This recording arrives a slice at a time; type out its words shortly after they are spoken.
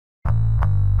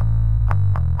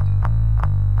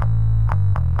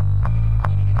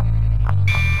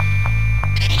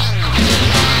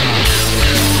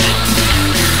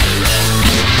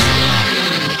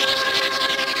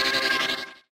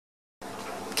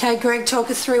Okay, Greg,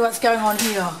 talk us through what's going on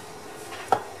here.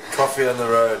 Coffee on the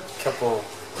road, couple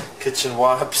kitchen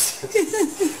wipes,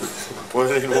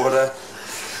 boiling water.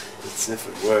 Let's see if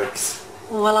it works.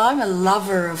 Well, I'm a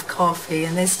lover of coffee,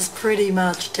 and this is pretty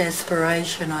much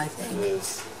desperation, I think. It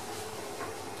is.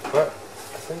 But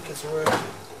I think it's working.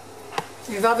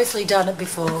 You've obviously done it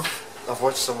before. I've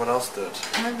watched someone else do it.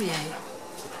 Have you?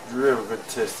 Real good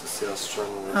test to see how strong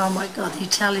it is. Oh my God, the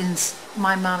Italians,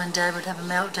 my mum and dad would have a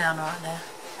meltdown right now.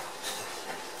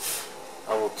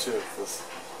 I will too if this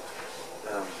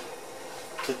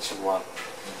kitchen one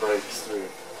breaks through.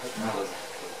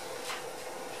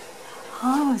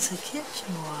 Oh, it's a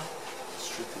kitchen one.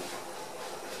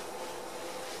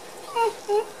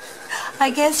 I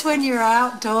guess when you're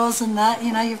outdoors and that,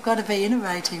 you know, you've got to be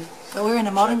innovative. But we're in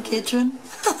a modern kitchen.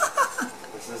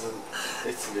 This isn't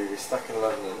Italy, we're stuck in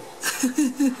London.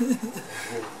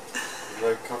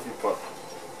 No coffee pot.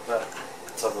 That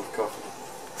type of coffee.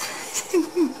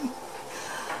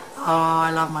 Oh, I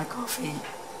love my coffee.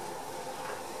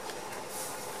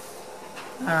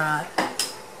 Alright.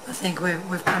 I think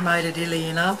we've promoted Illy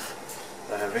enough.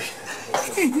 Have we?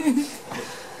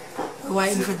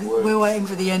 We're waiting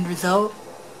for the end result.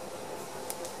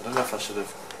 I don't know if I should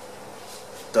have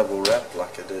double wrapped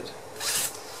like I did.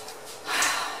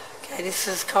 Okay, this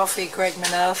is coffee Greg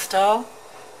Minnaar style,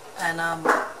 and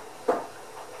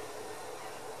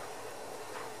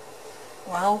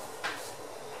well,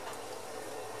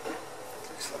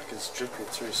 looks like it's dripping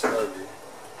through slowly.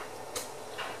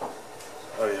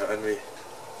 Oh yeah, and we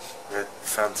had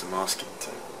phantom masking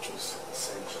tape, which was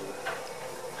essentially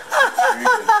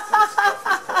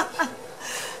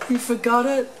you forgot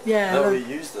it? Yeah. No, Look.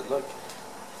 we used it, look.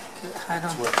 Hold on.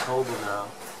 It's holding now.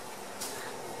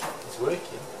 It's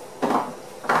working.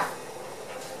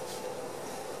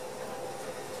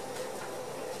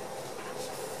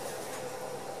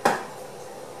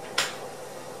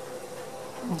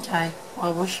 Okay,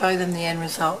 well we'll show them the end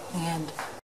result in the end.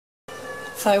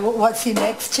 So what's your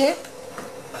next tip?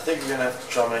 I think we're going to have to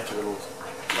try and make it a little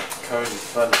like cone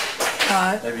funny.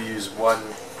 Right. Maybe use one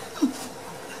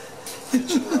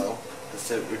kitchen roll.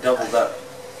 Instead we doubled up.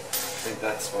 I think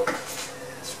that's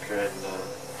what's creating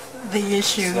the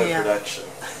issue slow here. production.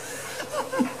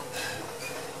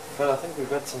 But I think we've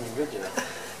got something good here.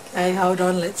 Okay, hold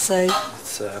on, let's see.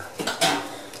 Let's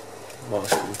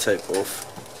masking tape off.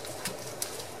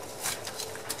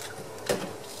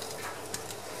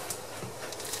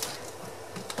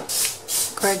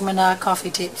 Greg Minnaar coffee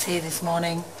tips here this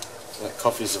morning. Like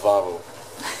coffee survival.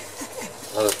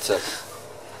 Another tip.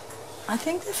 I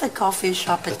think there's a coffee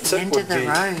shop at the end of the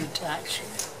road, actually.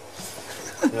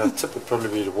 Yeah, a tip would probably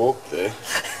be to walk there.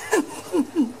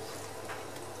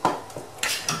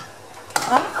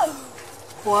 Oh,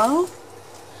 well.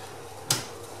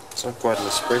 It's not quite an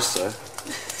espresso.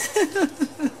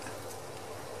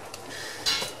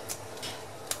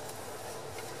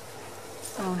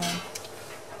 Oh no.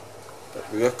 But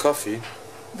we got coffee.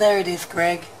 There it is,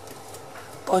 Greg.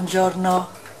 Buongiorno,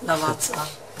 lavazza.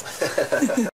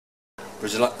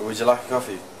 Would you like a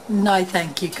coffee? No,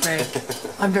 thank you, Greg.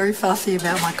 I'm very fussy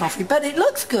about my coffee, but it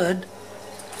looks good.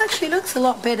 Actually, looks a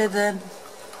lot better than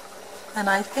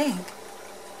I think.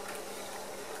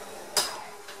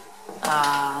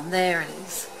 Ah, there it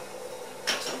is.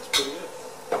 Sounds pretty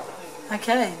good.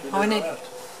 Okay, I need.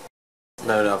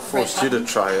 No, I forced you to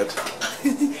try it.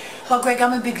 Well, Greg,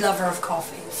 I'm a big lover of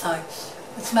coffee, so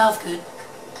it smells good.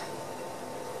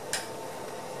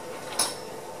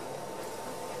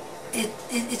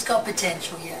 It's got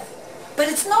potential, yeah. But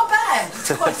it's not bad.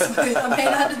 It's quite smooth. I mean,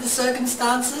 under the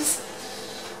circumstances,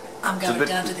 I'm going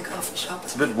down to the coffee shop.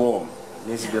 It's a bit warm. It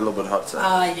needs to be a little bit hotter.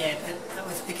 Yeah, but that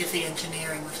was because the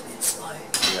engineering was a bit slow.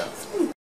 Yeah.